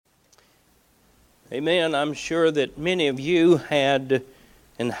Amen. I'm sure that many of you had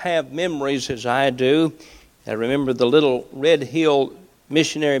and have memories as I do. I remember the little Red Hill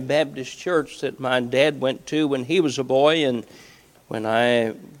Missionary Baptist Church that my dad went to when he was a boy, and when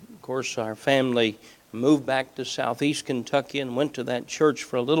of course, our family moved back to southeast Kentucky and went to that church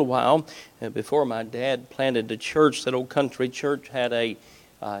for a little while. Before my dad planted a church, that old country church had a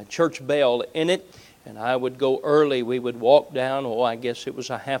church bell in it. And I would go early. We would walk down, I guess it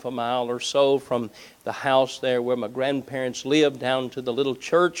was a half a mile or so from the house there where my grandparents lived down to the little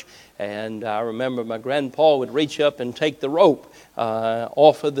church. And I remember my grandpa would reach up and take the rope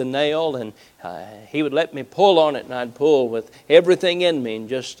off of the nail, and he would let me pull on it, and I'd pull with everything in me and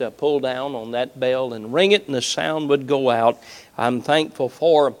just pull down on that bell and ring it, and the sound would go out. I'm thankful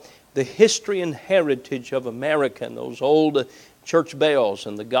for the history and heritage of America and those old church bells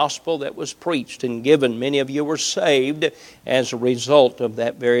and the gospel that was preached and given. Many of you were saved as a result of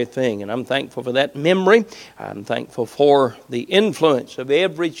that very thing. And I'm thankful for that memory. I'm thankful for the influence of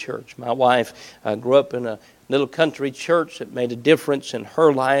every church. My wife grew up in a little country church that made a difference in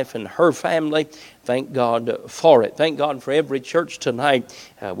her life and her family. Thank God for it. Thank God for every church tonight.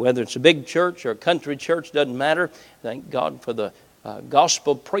 Whether it's a big church or a country church, doesn't matter. Thank God for the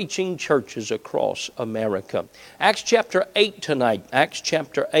gospel preaching churches across America. Acts chapter 8 tonight. Acts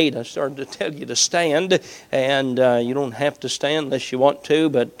chapter 8. I started to tell you to stand, and you don't have to stand unless you want to,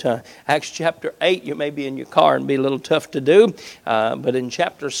 but Acts chapter 8, you may be in your car and be a little tough to do. But in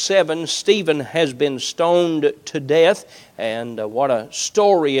chapter 7, Stephen has been stoned to death, and what a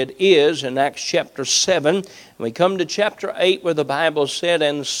story it is in Acts chapter 7. We come to chapter 8 where the Bible said,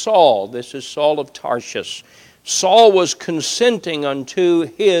 "And Saul," this is Saul of Tarshish, "Saul was consenting unto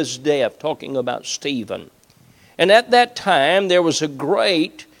his death," talking about Stephen. "And at that time there was a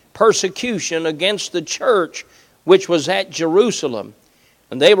great persecution against the church which was at Jerusalem.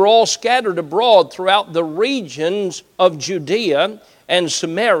 And they were all scattered abroad throughout the regions of Judea and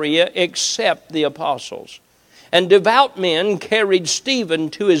Samaria except the apostles. And devout men carried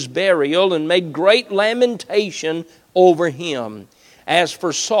Stephen to his burial and made great lamentation over him. As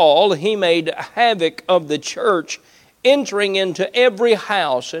for Saul, he made havoc of the church, entering into every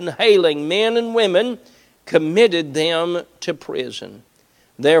house and hailing men and women, committed them to prison.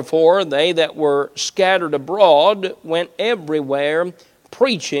 Therefore, they that were scattered abroad went everywhere,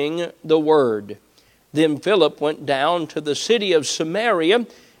 preaching the word. Then Philip went down to the city of Samaria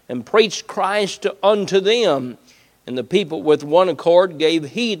and preached Christ unto them. And the people with one accord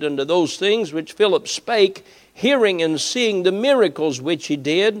gave heed unto those things which Philip spake, hearing and seeing the miracles which he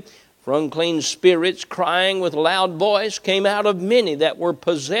did. For unclean spirits, crying with loud voice, came out of many that were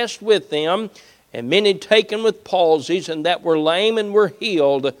possessed with them, and many taken with palsies, and that were lame and were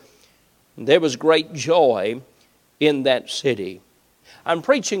healed. And there was great joy in that city." I'm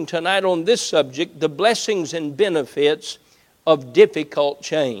preaching tonight on this subject, the blessings and benefits of difficult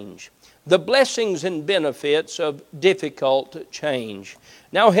change. The blessings and benefits of difficult change.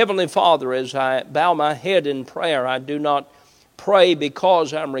 Now, Heavenly Father, as I bow my head in prayer, I do not pray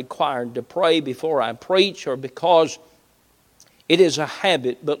because I'm required to pray before I preach or because it is a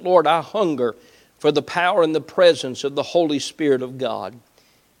habit. But Lord, I hunger for the power and the presence of the Holy Spirit of God.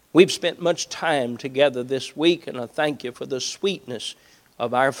 We've spent much time together this week, and I thank you for the sweetness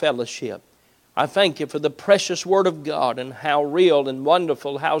of our fellowship. I thank you for the precious Word of God and how real and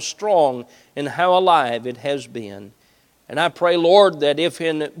wonderful, how strong and how alive it has been. And I pray, Lord, that if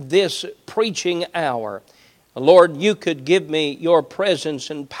in this preaching hour, Lord, you could give me your presence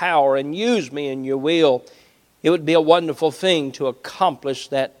and power and use me in your will, it would be a wonderful thing to accomplish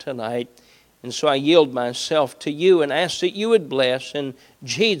that tonight. And so I yield myself to you and ask that you would bless. In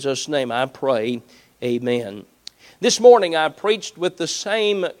Jesus' name I pray, amen. This morning I preached with the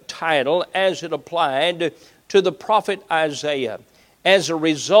same title as it applied to the prophet Isaiah. As a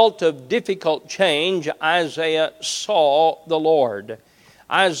result of difficult change, Isaiah saw the Lord.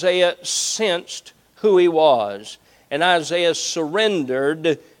 Isaiah sensed who he was. And Isaiah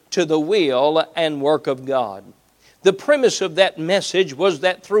surrendered to the will and work of God. The premise of that message was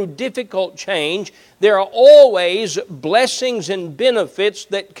that through difficult change, there are always blessings and benefits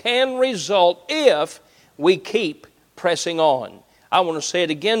that can result if we keep pressing on. I want to say it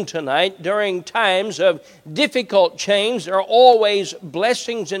again tonight. During times of difficult change, there are always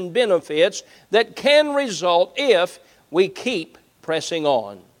blessings and benefits that can result if we keep pressing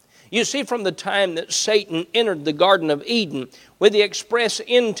on. You see, from the time that Satan entered the Garden of Eden with the express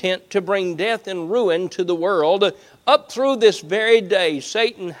intent to bring death and ruin to the world, up through this very day,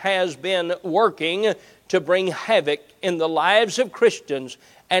 Satan has been working to bring havoc in the lives of Christians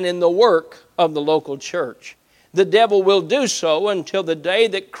and in the work of the local church. The devil will do so until the day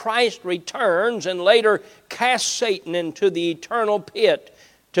that Christ returns and later casts Satan into the eternal pit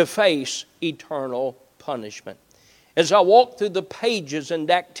to face eternal punishment. As I walk through the pages and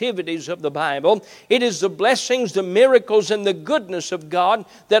activities of the Bible, it is the blessings, the miracles, and the goodness of God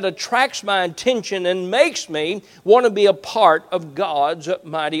that attracts my attention and makes me want to be a part of God's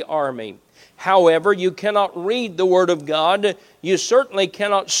mighty army. However, you cannot read the Word of God. You certainly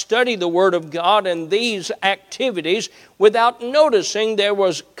cannot study the Word of God and these activities without noticing there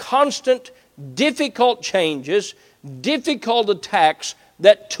was constant, difficult changes, difficult attacks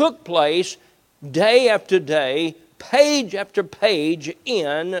that took place day after day, page after page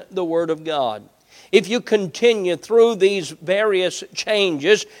in the Word of God. If you continue through these various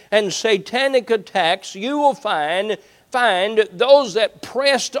changes and satanic attacks, you will find those that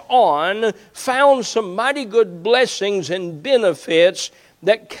pressed on found some mighty good blessings and benefits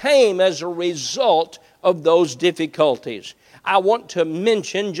that came as a result of those difficulties. I want to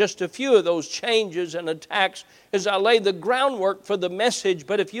mention just a few of those changes and attacks as I lay the groundwork for the message.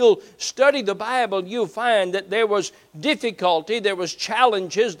 But if you'll study the Bible, you'll find that there was difficulty, there was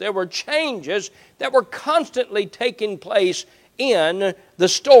challenges, there were changes that were constantly taking place in the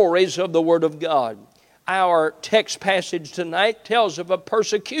stories of the Word of God. Our text passage tonight tells of a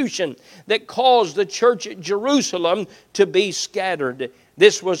persecution that caused the church at Jerusalem to be scattered.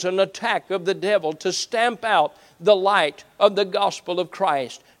 This was an attack of the devil to stamp out the light of the gospel of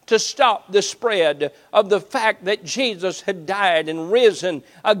Christ, to stop the spread of the fact that Jesus had died and risen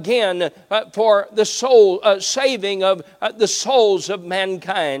again for the saving of the souls of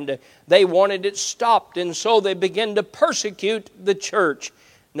mankind. They wanted it stopped, and so they began to persecute the church.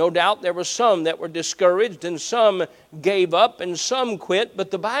 No doubt there were some that were discouraged, and some gave up, and some quit.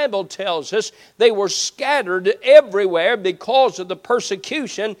 But the Bible tells us they were scattered everywhere because of the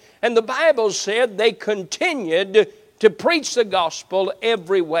persecution. And the Bible said they continued to preach the gospel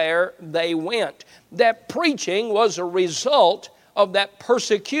everywhere they went. That preaching was a result of that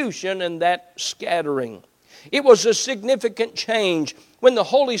persecution and that scattering. It was a significant change when the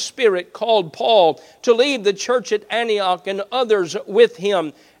Holy Spirit called Paul to leave the church at Antioch and others with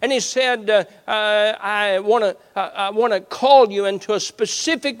him. And he said, I want to call you into a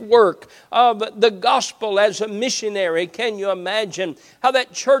specific work of the gospel as a missionary. Can you imagine how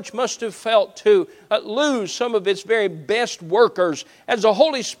that church must have felt to lose some of its very best workers? As the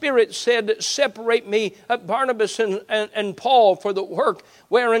Holy Spirit said, separate me, Barnabas and Paul, for the work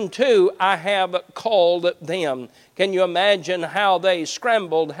whereunto I have called them. Can you imagine how they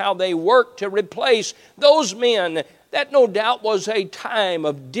scrambled, how they worked to replace those men? That no doubt was a time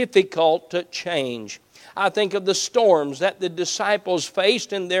of difficult change. I think of the storms that the disciples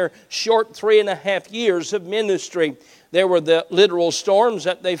faced in their short 3.5 years of ministry. There were the literal storms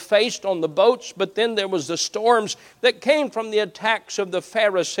that they faced on the boats, but then there was the storms that came from the attacks of the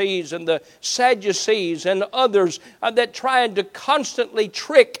Pharisees and the Sadducees and others that tried to constantly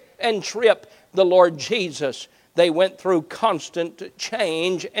trick and trip the Lord Jesus. They went through constant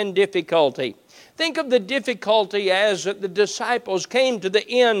change and difficulty. Think of the difficulty as the disciples came to the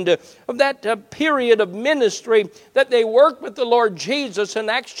end of that period of ministry that they worked with the Lord Jesus. In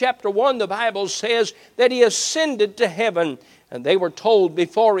Acts chapter 1, the Bible says that He ascended to heaven. And they were told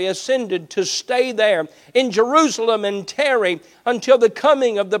before He ascended to stay there in Jerusalem and tarry until the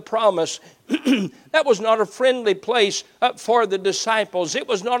coming of the promise. That was not a friendly place for the disciples. It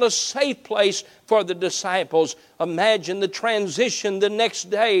was not a safe place for the disciples. Imagine the transition the next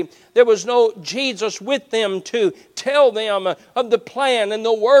day. There was no Jesus with them to tell them of the plan and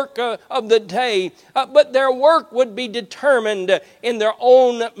the work of the day. But their work would be determined in their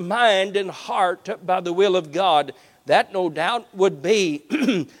own mind and heart by the will of God. That no doubt would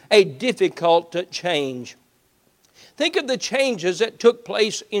be a difficult change. Think of the changes that took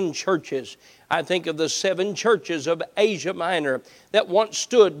place in churches. I think of the 7 churches of Asia Minor that once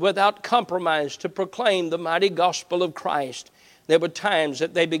stood without compromise to proclaim the mighty gospel of Christ. There were times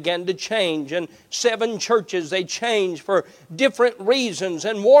that they began to change, and 7 churches, they changed for different reasons,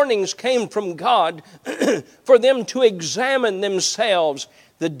 and warnings came from God for them to examine themselves.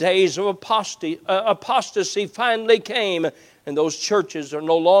 The days of apostasy finally came, and those churches are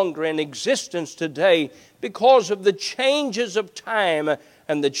no longer in existence today because of the changes of time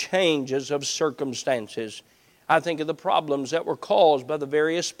and the changes of circumstances. I think of the problems that were caused by the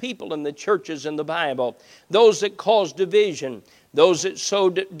various people in the churches in the Bible, those that caused division, those that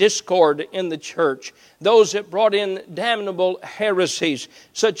sowed discord in the church, those that brought in damnable heresies,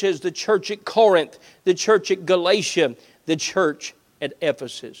 such as the church at Corinth, the church at Galatia, the church at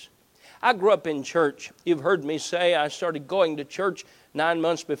Ephesus. I grew up in church. You've heard me say I started going to church 9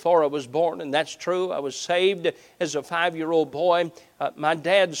 months before I was born, and that's true. I was saved as a 5-year-old boy. My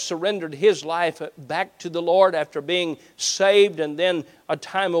dad surrendered his life back to the Lord after being saved and then a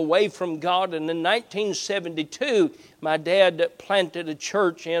time away from God. And in 1972, my dad planted a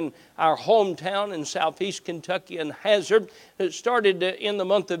church in our hometown in southeast Kentucky in Hazard. It started in the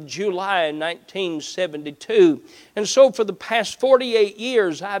month of July 1972. And so for the past 48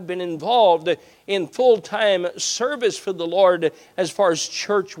 years, I've been involved in full-time service for the Lord as far as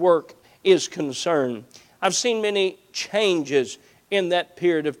church work is concerned. I've seen many changes in that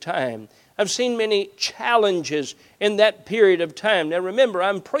period of time. I've seen many challenges in that period of time. Now remember,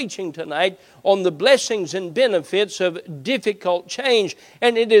 I'm preaching tonight on the blessings and benefits of difficult change.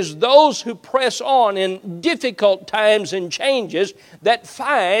 And it is those who press on in difficult times and changes that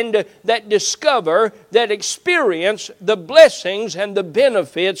find, that discover, that experience the blessings and the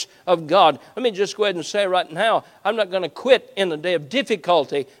benefits of God. Let me just go ahead and say right now, I'm not going to quit in a day of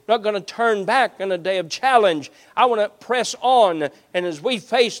difficulty. I'm not going to turn back in a day of challenge. I want to press on. And as we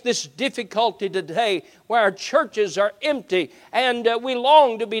face this difficulty today, where our churches are empty and we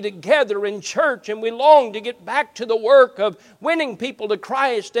long to be together in church and we long to get back to the work of winning people to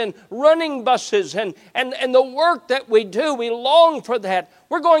Christ and running buses and the work that we do, we long for that.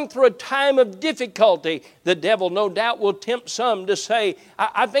 We're going through a time of difficulty. The devil no doubt will tempt some to say,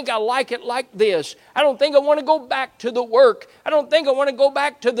 I think I like it like this. I don't think I want to go back to the work. I don't think I want to go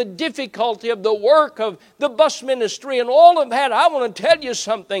back to the difficulty of the work of the bus ministry and all of that. I want to tell you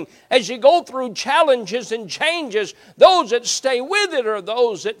something. As you go through challenges and changes, those that stay with it are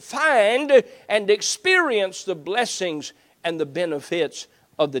those that find and experience the blessings and the benefits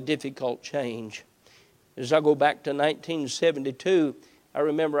of the difficult change. As I go back to 1972, I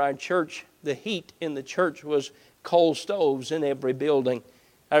remember our church, the heat in the church was coal stoves in every building.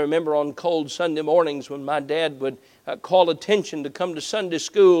 I remember on cold Sunday mornings when my dad would call attention to come to Sunday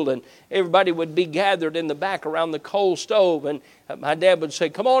school and everybody would be gathered in the back around the coal stove. And my dad would say,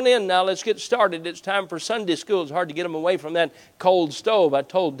 come on in now, let's get started. It's time for Sunday school. It's hard to get them away from that cold stove. I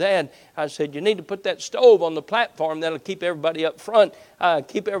told Dad, I said, you need to put that stove on the platform. That'll keep everybody up front,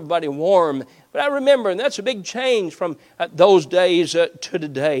 keep everybody warm. But I remember, and that's a big change from those days to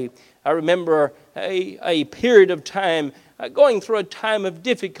today. I remember a period of time going through a time of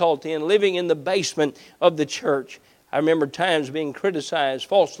difficulty and living in the basement of the church. I remember times being criticized,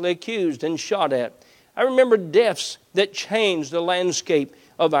 falsely accused, and shot at. I remember deaths that changed the landscape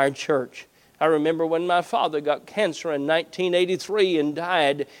of our church. I remember when my father got cancer in 1983 and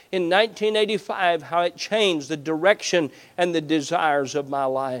died in 1985, how it changed the direction and the desires of my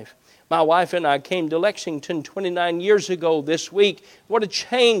life. My wife and I came to Lexington 29 years ago this week. What a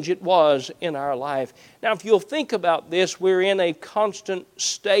change it was in our life. Now, if you'll think about this, we're in a constant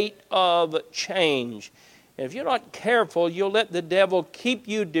state of change. And if you're not careful, you'll let the devil keep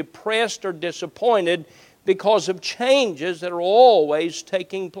you depressed or disappointed because of changes that are always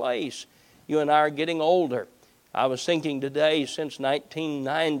taking place. You and I are getting older. I was thinking today, since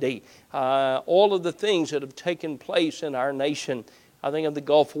 1990, all of the things that have taken place in our nation. I think of the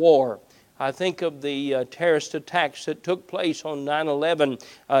Gulf War. I think of the terrorist attacks that took place on 9/11,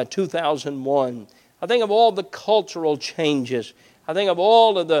 2001. I think of all the cultural changes. I think of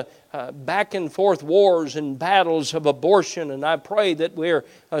all of the back and forth wars and battles of abortion, and I pray that we're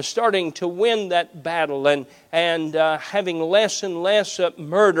starting to win that battle and having less and less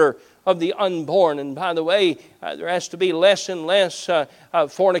murder of the unborn. And by the way, there has to be less and less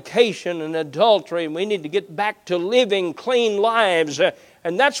fornication and adultery, and we need to get back to living clean lives.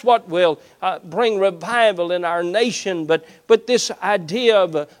 And that's what will bring revival in our nation. But this idea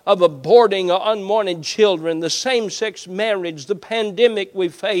of aborting unwanted children, the same-sex marriage, the pandemic we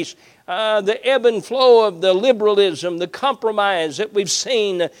face, the ebb and flow of the liberalism, the compromise that we've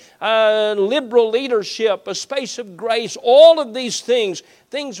seen, liberal leadership, a space of grace, all of these things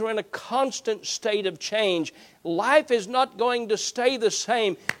are in a constant state of change. Life is not going to stay the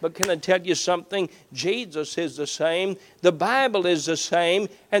same. But can I tell you something? Jesus is the same. The Bible is the same.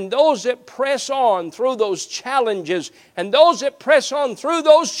 And those that press on through those challenges and those that press on through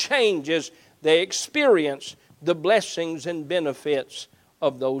those changes, they experience the blessings and benefits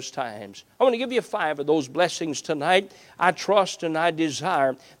of those times. I want to give you 5 of those blessings tonight. I trust and I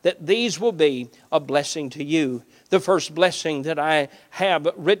desire that these will be a blessing to you. The first blessing that I have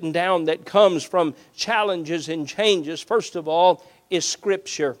written down that comes from challenges and changes, first of all, is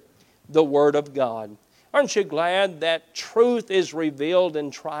Scripture, the Word of God. Aren't you glad that truth is revealed in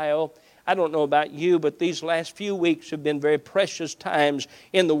trial? I don't know about you, but these last few weeks have been very precious times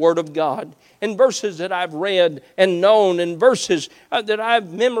in the Word of God. And verses that I've read and known, and verses that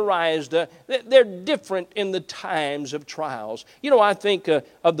I've memorized, they're different in the times of trials. You know, I think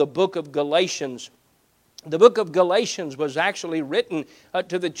of the book of Galatians. The book of Galatians was actually written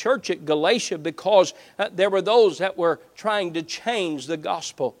to the church at Galatia because there were those that were trying to change the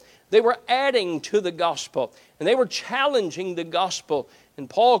gospel. They were adding to the gospel, and they were challenging the gospel. And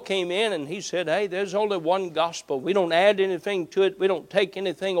Paul came in and he said, hey, there's only one gospel. We don't add anything to it. We don't take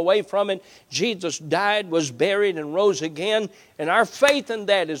anything away from it. Jesus died, was buried, and rose again. And our faith in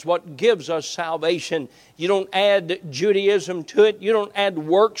that is what gives us salvation. You don't add Judaism to it. You don't add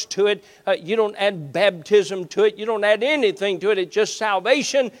works to it. You don't add baptism to it. You don't add anything to it. It's just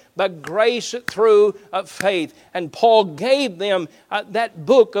salvation by grace through faith. And Paul gave them that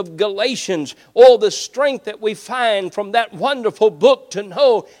book of Galatians, all the strength that we find from that wonderful book to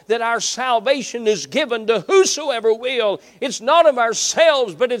know that our salvation is given to whosoever will. It's not of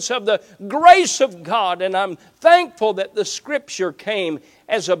ourselves, but it's of the grace of God. And I'm thankful that the Scripture came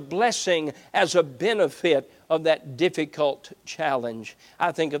as a blessing, as a benefit of that difficult challenge.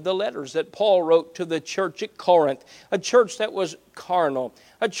 I think of the letters that Paul wrote to the church at Corinth, a church that was carnal,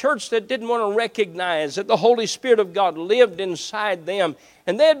 a church that didn't want to recognize that the Holy Spirit of God lived inside them.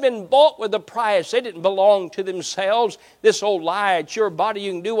 And they had been bought with a price. They didn't belong to themselves. This old lie, it's your body,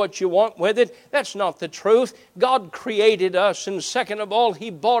 you can do what you want with it. That's not the truth. God created us, and second of all, He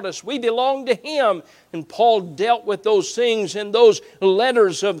bought us. We belong to Him. And Paul dealt with those things in those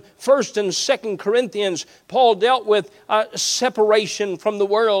letters of 1st and 2nd Corinthians. Paul dealt with separation from the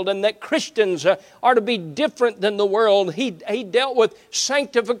world, and that Christians are to be different than the world. He dealt with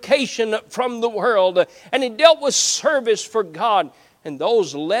sanctification from the world, and he dealt with service for God. And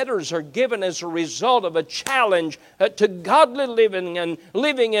those letters are given as a result of a challenge to godly living and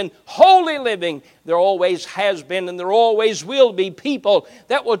living in holy living. There always has been and there always will be people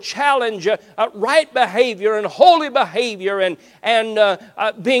that will challenge right behavior and holy behavior and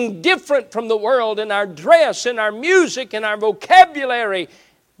being different from the world in our dress, in our music, in our vocabulary.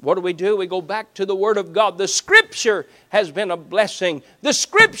 What do? We go back to the Word of God. The Scripture has been a blessing. The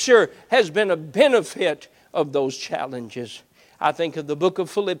Scripture has been a benefit of those challenges. I think of the book of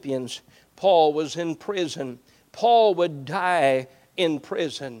Philippians. Paul was in prison. Paul would die in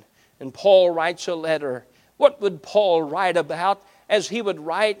prison. And Paul writes a letter. What would Paul write about as he would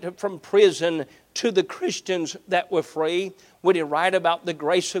write from prison to the Christians that were free? Would he write about the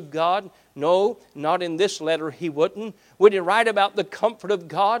grace of God? No, not in this letter he wouldn't. Would he write about the comfort of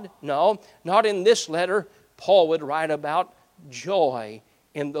God? No, not in this letter. Paul would write about joy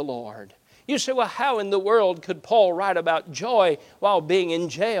in the Lord. You say, well, how in the world could Paul write about joy while being in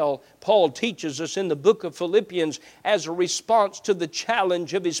jail? Paul teaches us in the book of Philippians as a response to the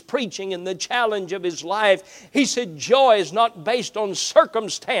challenge of his preaching and the challenge of his life. He said, joy is not based on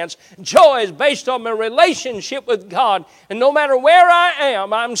circumstance. Joy is based on my relationship with God. And no matter where I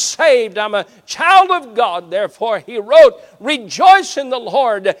am, I'm saved. I'm a child of God. Therefore, he wrote, rejoice in the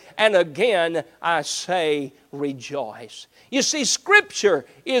Lord. And again, I say, rejoice. You see, Scripture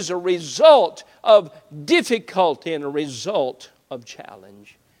is a result of difficulty and a result of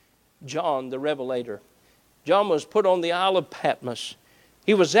challenge. John the Revelator. John was put on the Isle of Patmos.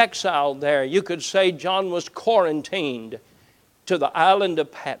 He was exiled there. You could say John was quarantined to the island of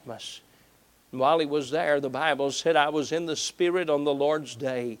Patmos. And while he was there, the Bible said, I was in the Spirit on the Lord's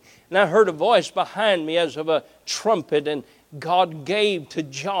day. And I heard a voice behind me as of a trumpet, and God gave to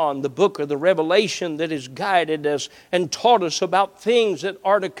John the book of the Revelation that has guided us and taught us about things that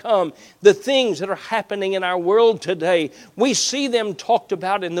are to come, the things that are happening in our world today. We see them talked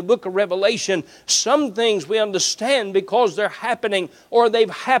about in the book of Revelation. Some things we understand because they're happening or they've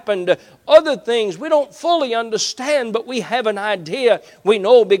happened. Other things we don't fully understand, but we have an idea. We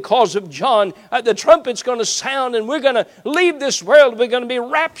know because of John, the trumpet's going to sound and we're going to leave this world. We're going to be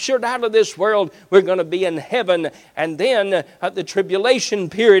raptured out of this world. We're going to be in heaven. And then the tribulation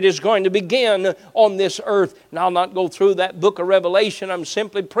period is going to begin on this earth. And I'll not go through that book of Revelation. I'm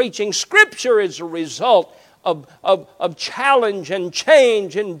simply preaching. Scripture is a result of challenge and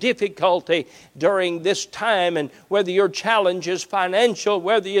change and difficulty during this time. And whether your challenge is financial,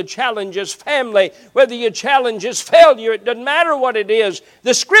 whether your challenge is family, whether your challenge is failure, it doesn't matter what it is.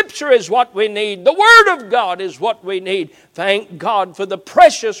 The Scripture is what we need. The Word of God is what we need. Thank God for the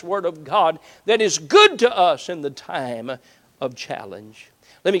precious Word of God that is good to us in the time of challenge.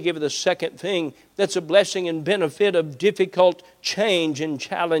 Let me give you the second thing that's a blessing and benefit of difficult change and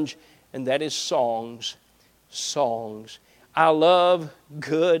challenge, and that is songs. Songs. I love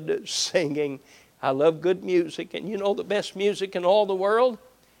good singing. I love good music. And you know the best music in all the world?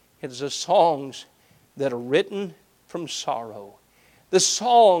 It is the songs that are written from sorrow. The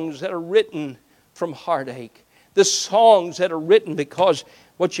songs that are written from heartache. The songs that are written because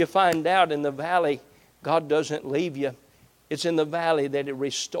what you find out in the valley, God doesn't leave you. It's in the valley that it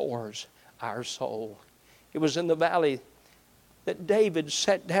restores our soul. It was in the valley that David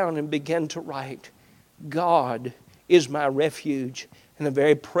sat down and began to write, God is my refuge and a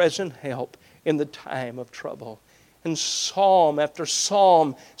very present help in the time of trouble. And psalm after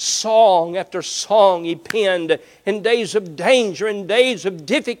psalm, song after song he penned in days of danger, in days of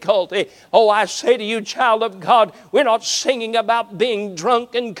difficulty. Oh, I say to you, child of God, we're not singing about being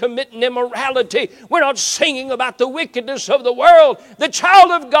drunk and committing immorality. We're not singing about the wickedness of the world. The child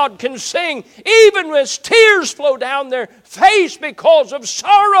of God can sing even as tears flow down their face because of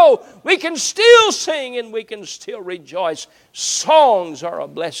sorrow. We can still sing and we can still rejoice. Songs are a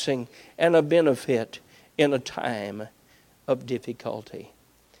blessing and a benefit in a time of difficulty.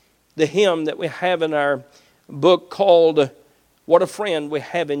 The hymn that we have in our book called What a Friend We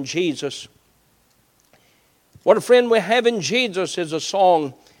Have in Jesus. What a Friend We Have in Jesus is a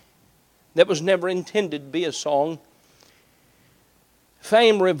song that was never intended to be a song.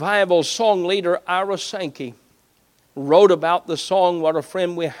 Famed revival song leader Ira Sankey wrote about the song What a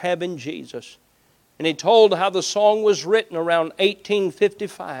Friend We Have in Jesus. And he told how the song was written around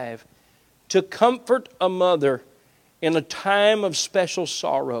 1855 to comfort a mother in a time of special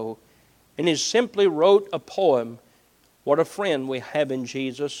sorrow. And he simply wrote a poem, What a Friend We Have in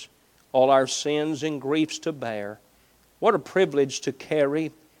Jesus, all our sins and griefs to bear. What a privilege to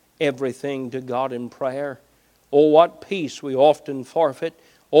carry everything to God in prayer. Oh, what peace we often forfeit.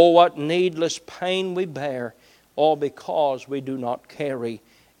 Oh, what needless pain we bear. All because we do not carry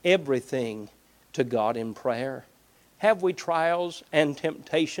everything to God in prayer. Have we trials and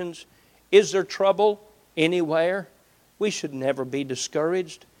temptations? Is there trouble anywhere? We should never be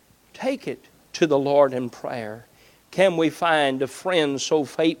discouraged. Take it to the Lord in prayer. Can we find a friend so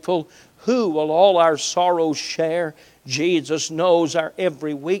faithful who will all our sorrows share? Jesus knows our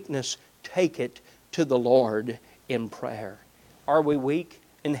every weakness. Take it to the Lord in prayer. Are we weak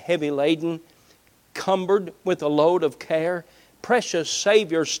and heavy laden, cumbered with a load of care? Precious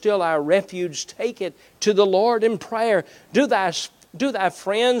Savior, still our refuge. Take it to the Lord in prayer. Do thy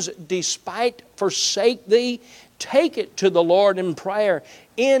friends despite forsake thee? Take it to the Lord in prayer.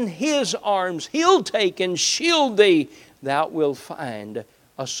 In His arms He'll take and shield thee. Thou wilt find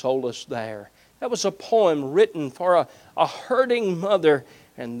a solace there. That was a poem written for a hurting mother.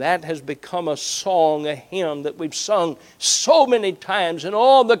 And that has become a song, a hymn that we've sung so many times. And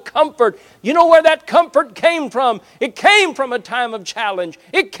all the comfort, you know where that comfort came from? It came from a time of challenge.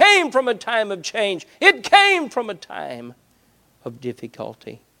 It came from a time of change. It came from a time of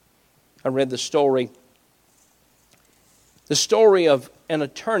difficulty. I read the story of an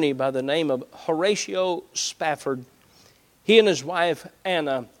attorney by the name of Horatio Spafford. He and his wife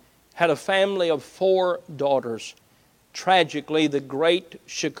Anna had a family of 4 daughters. Tragically, the Great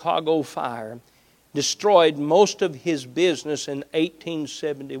Chicago Fire destroyed most of his business in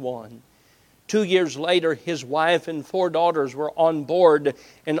 1871. 2 years later, his wife and 4 daughters were on board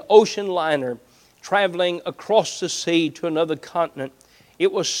an ocean liner traveling across the sea to another continent.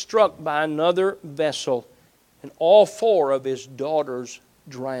 It was struck by another vessel, and all 4 of his daughters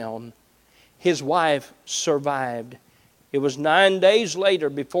drowned. His wife survived. It was 9 days later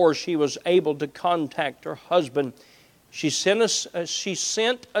before she was able to contact her husband. She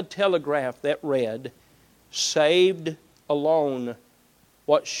sent a telegraph that read, "Saved alone,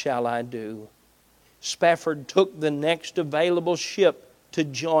 what shall I do?" Spafford took the next available ship to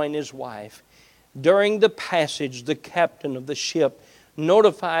join his wife. During the passage, the captain of the ship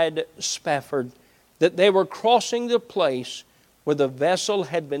notified Spafford that they were crossing the place where the vessel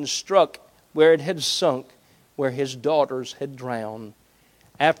had been struck, where it had sunk, where his daughters had drowned.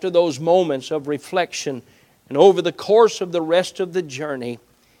 After those moments of reflection, and over the course of the rest of the journey,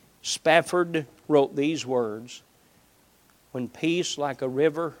 Spafford wrote these words, "When peace like a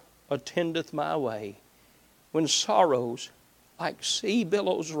river attendeth my way, when sorrows like sea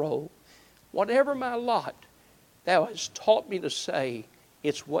billows roll, whatever my lot, thou hast taught me to say,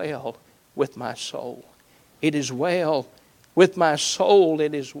 it's well with my soul. It is well with my soul.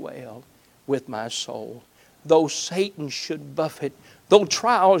 It is well with my soul. Though Satan should buffet, though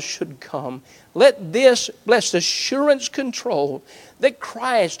trials should come, let this blessed assurance control that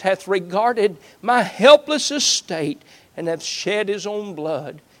Christ hath regarded my helpless estate and hath shed His own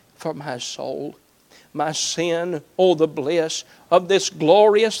blood for my soul. My sin, oh the bliss of this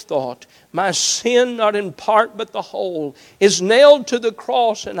glorious thought, my sin not in part but the whole, is nailed to the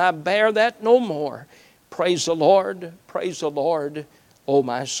cross and I bear that no more. Praise the Lord, O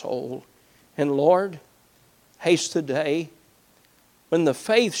my soul. And Lord, haste the day when the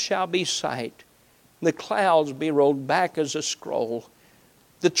faith shall be sight, the clouds be rolled back as a scroll,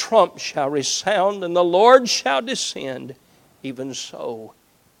 the trump shall resound, and the Lord shall descend. Even so,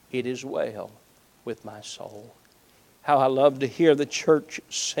 it is well with my soul. How I love to hear the church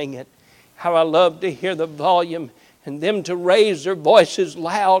sing it. How I love to hear the volume and them to raise their voices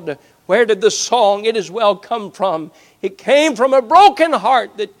loud. Where did the song, It Is Well, come from? It came from a broken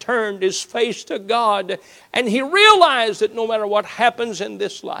heart that turned his face to God. And he realized that no matter what happens in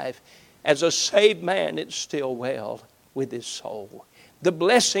this life, as a saved man, it's still well with his soul. The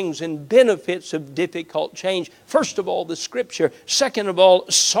blessings and benefits of difficult change. First of all, the Scripture. Second of all,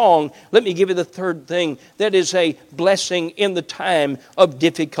 song. Let me give you the third thing that is a blessing in the time of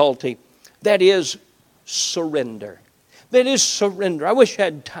difficulty. That is surrender. That is surrender. I wish I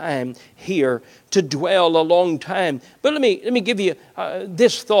had time here to dwell a long time. But let me give you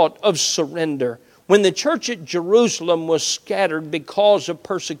this thought of surrender. When the church at Jerusalem was scattered because of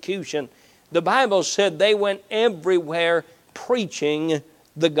persecution, the Bible said they went everywhere preaching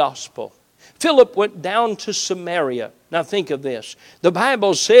the gospel. Philip went down to Samaria. Now think of this. The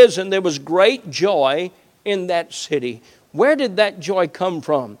Bible says, and there was great joy in that city. Where did that joy come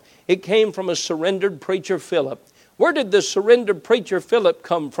from? It came from a surrendered preacher, Philip. Where did the surrendered preacher Philip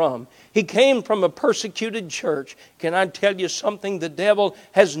come from? He came from a persecuted church. Can I tell you something? The devil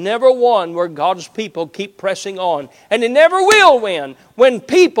has never won where God's people keep pressing on. And he never will win when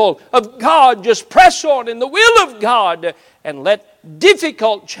people of God just press on in the will of God and let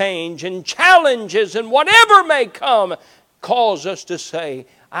difficult change and challenges and whatever may come cause us to say,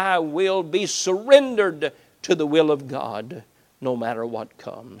 I will be surrendered to the will of God no matter what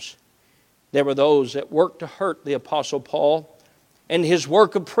comes. There were those that worked to hurt the Apostle Paul and his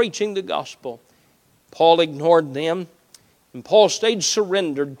work of preaching the gospel. Paul ignored them, and Paul stayed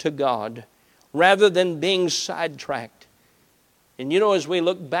surrendered to God rather than being sidetracked. And you know, as we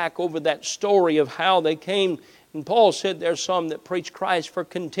look back over that story of how they came, and Paul said there's some that preach Christ for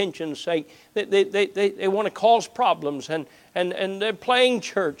contention's sake. They want to cause problems, and they're playing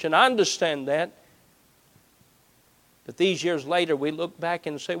church, and I understand that. But these years later, we look back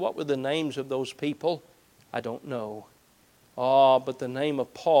and say, what were the names of those people? I don't know. But the name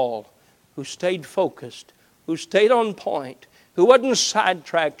of Paul, who stayed focused, who stayed on point, who wasn't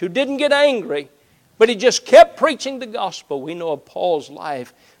sidetracked, who didn't get angry, but he just kept preaching the gospel. We know of Paul's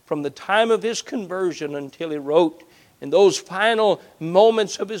life from the time of his conversion until he wrote, in those final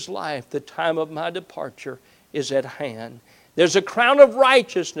moments of his life, the time of my departure is at hand. There's a crown of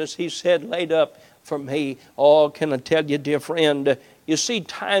righteousness, he said, laid up for me. Can I tell you, dear friend, you see,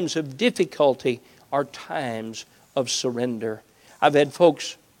 times of difficulty are times of surrender. I've had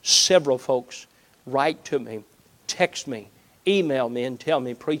several folks, write to me, text me, email me and tell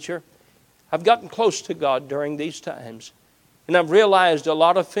me, preacher, I've gotten close to God during these times. And I've realized a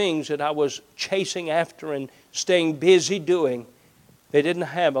lot of things that I was chasing after and staying busy doing, they didn't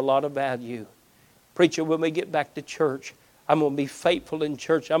have a lot of value. Preacher, when we get back to church, I'm going to be faithful in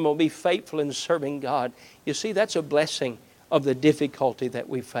church. I'm going to be faithful in serving God. You see, that's a blessing of the difficulty that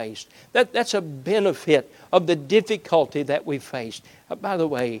we faced. That's a benefit of the difficulty that we faced. By the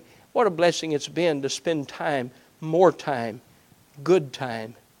way, what a blessing it's been to spend time, more time, good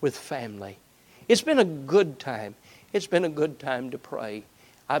time with family. It's been a good time. It's been a good time to pray.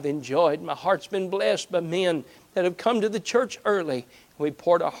 I've enjoyed, my heart's been blessed by men that have come to the church early. We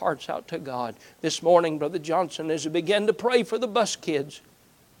poured our hearts out to God. This morning, Brother Johnson, as he began to pray for the bus kids,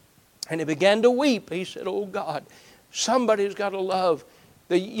 and he began to weep, he said, oh God, somebody's got to love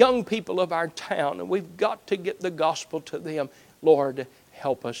the young people of our town, and we've got to get the gospel to them. Lord,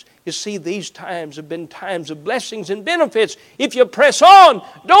 help us. You see, these times have been times of blessings and benefits. If you press on,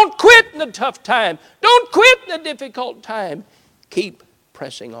 don't quit in the tough time. Don't quit in the difficult time. Keep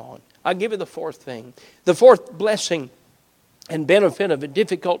pressing on. I'll give you the fourth thing. The fourth blessing and benefit of a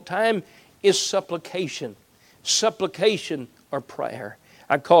difficult time is supplication. Supplication or prayer.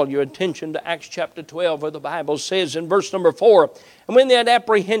 I call your attention to Acts chapter 12, where the Bible says in verse number 4, and when they had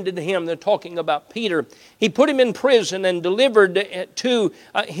apprehended him, they're talking about Peter, he put him in prison and delivered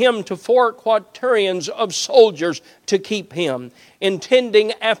him to 4 quaternions of soldiers to keep him,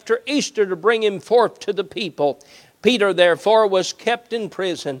 intending after Easter to bring him forth to the people. Peter, therefore, was kept in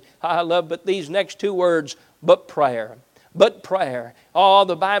prison. I love but these next 2 words, but prayer. But prayer.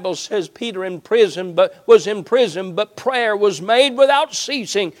 The Bible says Peter was in prison, but prayer was made without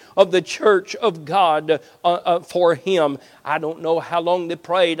ceasing of the church of God for him. I don't know how long they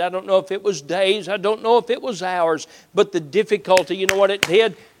prayed. I don't know if it was days. I don't know if it was hours. But the difficulty, you know what it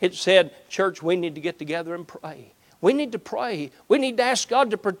did? It said, church, we need to get together and pray. We need to pray. We need to ask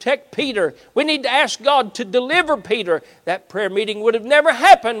God to protect Peter. We need to ask God to deliver Peter. That prayer meeting would have never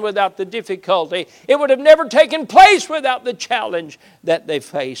happened without the difficulty. It would have never taken place without the challenge that they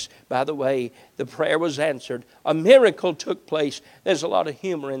faced. By the way, the prayer was answered. A miracle took place. There's a lot of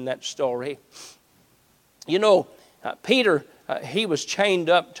humor in that story. You know, Peter, he was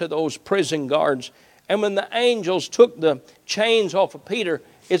chained up to those prison guards. And when the angels took the chains off of Peter,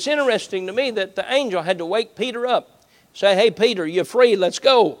 it's interesting to me that the angel had to wake Peter up. Say, hey, Peter, you're free. Let's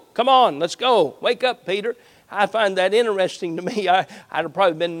go. Come on, let's go. Wake up, Peter. I find that interesting to me. I'd have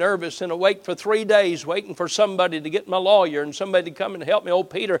probably been nervous and awake for 3 days waiting for somebody to get my lawyer and somebody to come and help me. Old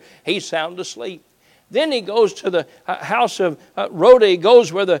Peter, he's sound asleep. Then he goes to the house of Rhoda. He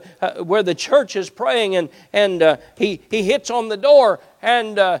goes where the church is praying, and he hits on the door.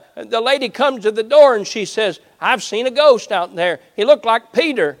 And the lady comes to the door, and she says, I've seen a ghost out there. He looked like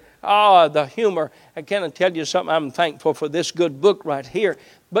Peter. Ah, the humor. I can't tell you something. I'm thankful for this good book right here.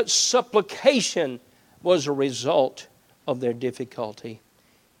 But supplication was a result of their difficulty.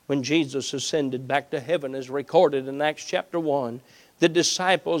 When Jesus ascended back to heaven, as recorded in Acts chapter 1, the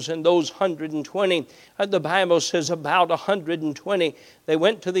disciples and those 120, the Bible says about 120, they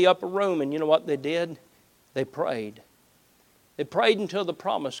went to the upper room, and you know what they did? They prayed. They prayed until the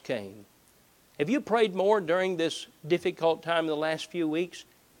promise came. Have you prayed more during this difficult time in the last few weeks?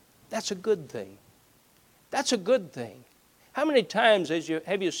 That's a good thing. That's a good thing. How many times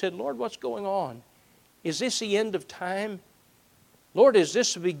have you said, Lord, what's going on? Is this the end of time? Lord, is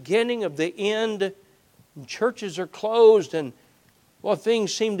this the beginning of the end? And churches are closed, and well,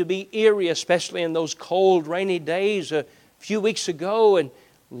 things seem to be eerie, especially in those cold, rainy days a few weeks ago. And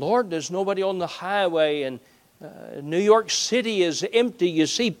Lord, there's nobody on the highway, and New York City is empty. You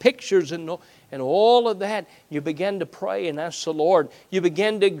see pictures and all of that. You begin to pray and ask the Lord. You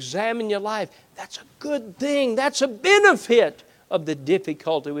begin to examine your life. That's a good thing. That's a benefit of the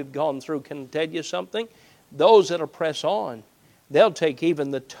difficulty we've gone through. Can I tell you something? Those that'll press on, they'll take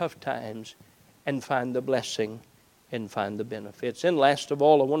even the tough times and find the blessing and find the benefits. And last of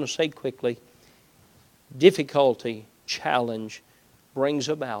all, I want to say quickly, difficulty, challenge brings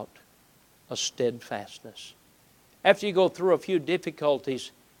about a steadfastness. After you go through a few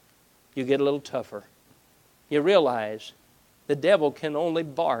difficulties, you get a little tougher. You realize the devil can only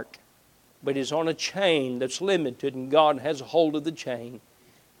bark, but he's on a chain that's limited, and God has a hold of the chain.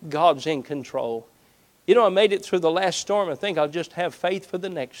 God's in control. You know, I made it through the last storm. I think I'll just have faith for the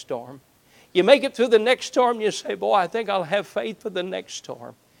next storm. You make it through the next storm, you say, boy, I think I'll have faith for the next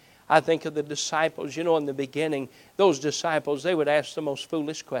storm. I think of the disciples. You know, in the beginning, those disciples, they would ask the most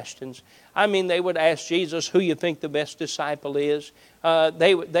foolish questions. I mean, they would ask Jesus who you think the best disciple is.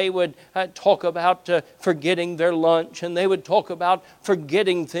 They would talk about forgetting their lunch, and they would talk about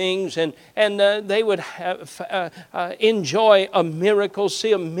forgetting things, and they would enjoy a miracle,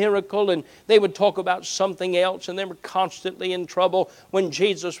 see a miracle, and they would talk about something else, and they were constantly in trouble. When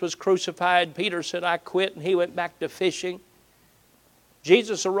Jesus was crucified, Peter said, I quit, and he went back to fishing.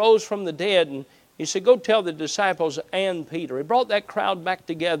 Jesus arose from the dead, and he said, go tell the disciples and Peter. He brought that crowd back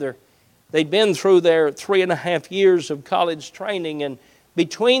together. They'd been through their 3.5 years of college training, and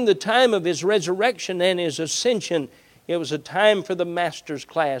between the time of his resurrection and his ascension, it was a time for the master's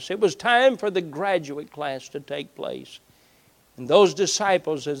class. It was time for the graduate class to take place. And those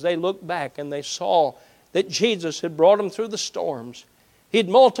disciples, as they looked back and they saw that Jesus had brought them through the storms, he'd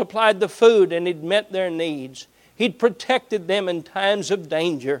multiplied the food and he'd met their needs. He'd protected them in times of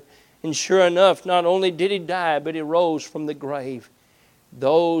danger. And sure enough, not only did he die, but he rose from the grave.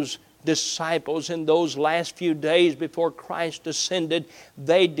 Those disciples in those last few days before Christ ascended,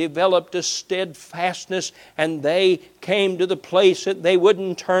 they developed a steadfastness, and they came to the place that they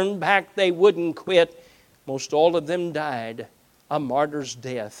wouldn't turn back, they wouldn't quit. Most all of them died a martyr's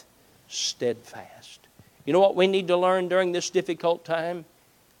death, steadfast. You know what we need to learn during this difficult time?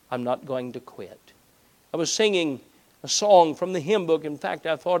 I'm not going to quit. I was singing a song from the hymn book. In fact,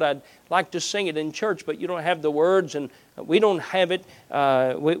 I thought I'd like to sing it in church, but you don't have the words, and we don't have it.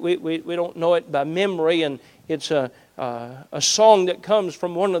 We don't know it by memory, and it's a song that comes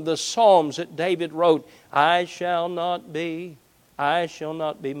from one of the Psalms that David wrote. I shall not be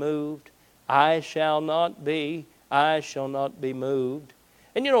moved. I shall not be moved.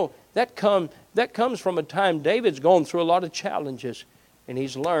 And you know, that comes from a time David's gone through a lot of challenges, and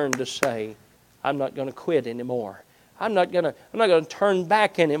he's learned to say, I'm not going to quit anymore. I'm not going to turn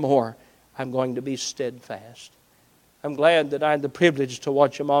back anymore. I'm going to be steadfast. I'm glad that I had the privilege to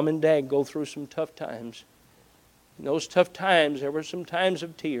watch your mom and dad go through some tough times. In those tough times, there were some times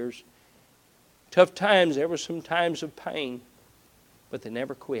of tears. Tough times, there were some times of pain. But they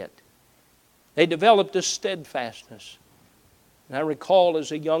never quit. They developed a steadfastness. And I recall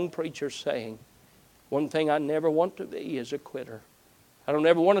as a young preacher saying, one thing I never want to be is a quitter. I don't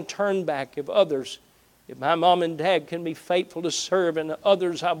ever want to turn back if my mom and dad can be faithful to serve, and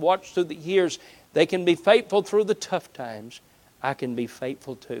others I've watched through the years, they can be faithful through the tough times. I can be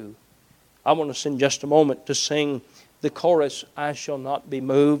faithful too. I want us in just a moment to sing the chorus, I Shall Not Be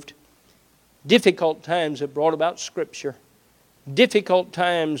Moved. Difficult times have brought about Scripture. Difficult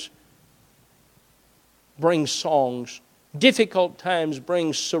times bring songs. Difficult times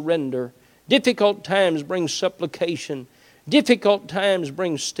bring surrender. Difficult times bring supplication. Difficult times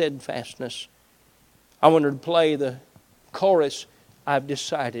bring steadfastness. I wanted to play the chorus, I've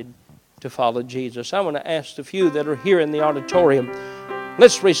decided to follow Jesus. I want to ask the few that are here in the auditorium,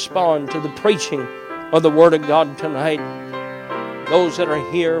 let's respond to the preaching of the Word of God tonight. Those that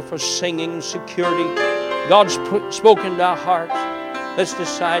are here for singing, security, God's spoken to our hearts. Let's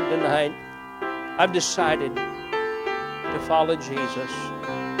decide tonight, I've decided to follow Jesus.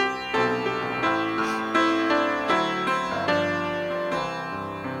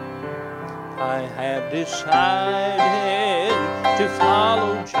 I have decided to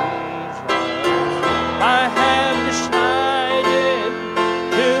follow Jesus. I have decided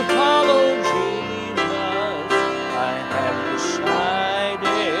to follow Jesus. I have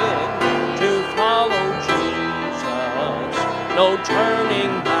decided to follow Jesus. No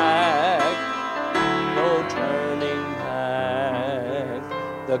turning back, no turning back.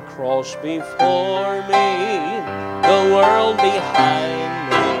 The cross before me, the world behind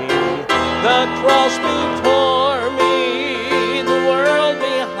me. The cross before me, the world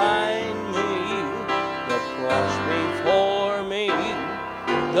behind me. The cross before me,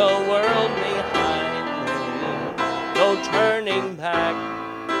 the world behind me. No turning back,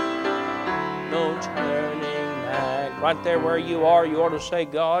 no turning back. Right there where you are, you ought to say,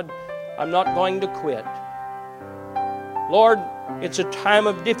 God, I'm not going to quit. Lord, it's a time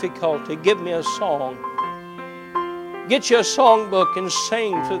of difficulty. Give me a song. Get you a songbook and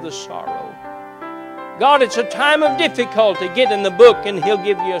sing through the sorrow. God, it's a time of difficulty. Get in the book and He'll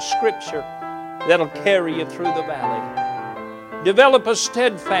give you a scripture that'll carry you through the valley. Develop a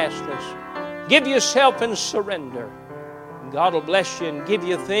steadfastness. Give yourself in surrender. God will bless you and give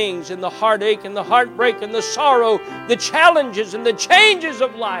you things in the heartache and the heartbreak and the sorrow, the challenges and the changes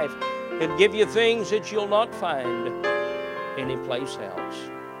of life. He'll give you things that you'll not find anyplace else.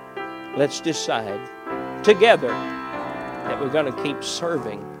 Let's decide together that we're going to keep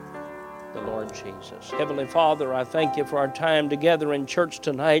serving the Lord Jesus. Heavenly Father, I thank you for our time together in church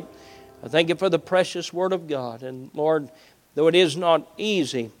tonight. I thank you for the precious Word of God. And Lord, though it is not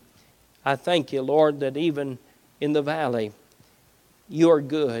easy, I thank you, Lord, that even in the valley, you are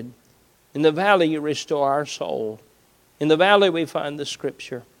good. In the valley, you restore our soul. In the valley, we find the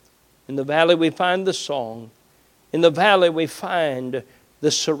Scripture. In the valley, we find the song. In the valley, we find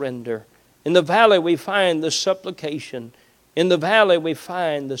the surrender. In the valley, we find the supplication. In the valley, we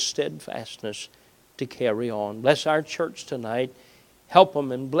find the steadfastness to carry on. Bless our church tonight. Help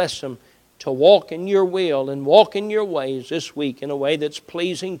them and bless them to walk in your will and walk in your ways this week in a way that's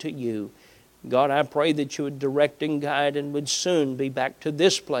pleasing to you. God, I pray that you would direct and guide and would soon be back to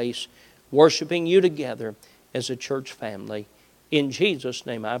this place, worshiping you together as a church family. In Jesus'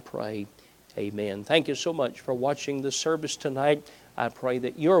 name I pray. Amen. Thank you so much for watching the service tonight. I pray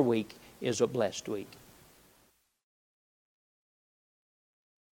that your week is a blessed week.